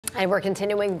And we're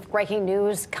continuing breaking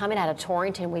news coming out of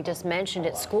Torrington. We just mentioned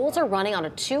it. Schools are running on a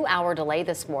 2-hour delay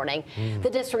this morning. The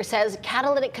district says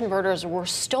catalytic converters were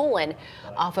stolen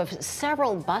off of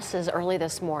several buses early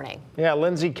this morning. Yeah,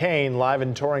 Lindsay Kane live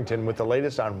in Torrington with the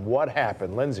latest on what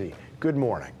happened. Lindsay, good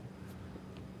morning.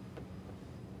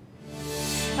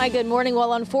 Hi, good morning.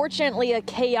 Well, unfortunately, a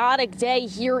chaotic day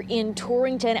here in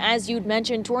Torrington. As you'd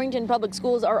mentioned, Torrington Public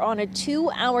Schools are on a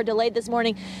 2-hour delay this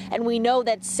morning, and we know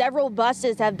that several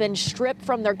buses have been stripped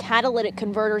from their catalytic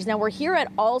converters. Now, we're here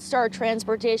at All-Star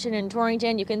Transportation in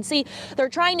Torrington. You can see they're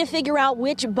trying to figure out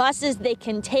which buses they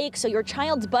can take, so your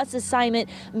child's bus assignment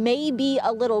may be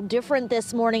a little different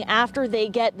this morning after they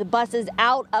get the buses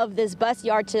out of this bus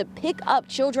yard to pick up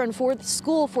children for the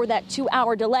school for that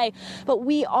 2-hour delay. But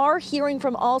we are hearing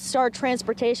from All-Star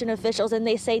Transportation officials, and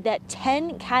they say that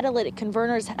 10 catalytic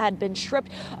converters had been stripped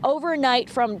overnight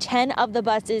from 10 of the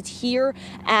buses here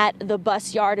at the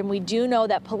bus yard. And we do know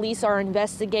that police are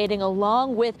investigating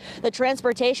along with the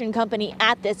transportation company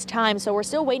at this time. So we're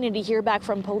still waiting to hear back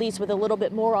from police with a little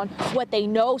bit more on what they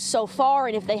know so far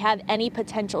and if they have any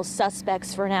potential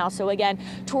suspects for now. So again,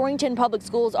 Torrington Public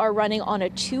Schools are running on a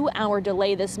 2-hour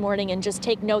delay this morning. And just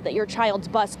take note that your child's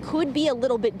bus could be a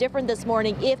little bit different this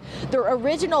morning if their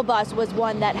original bus was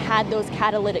one that had those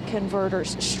catalytic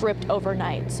converters stripped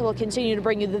overnight. So we'll continue to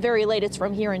bring you the very latest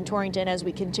from here in Torrington as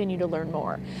we continue to learn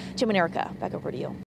more. Jim and Erica, back over to you.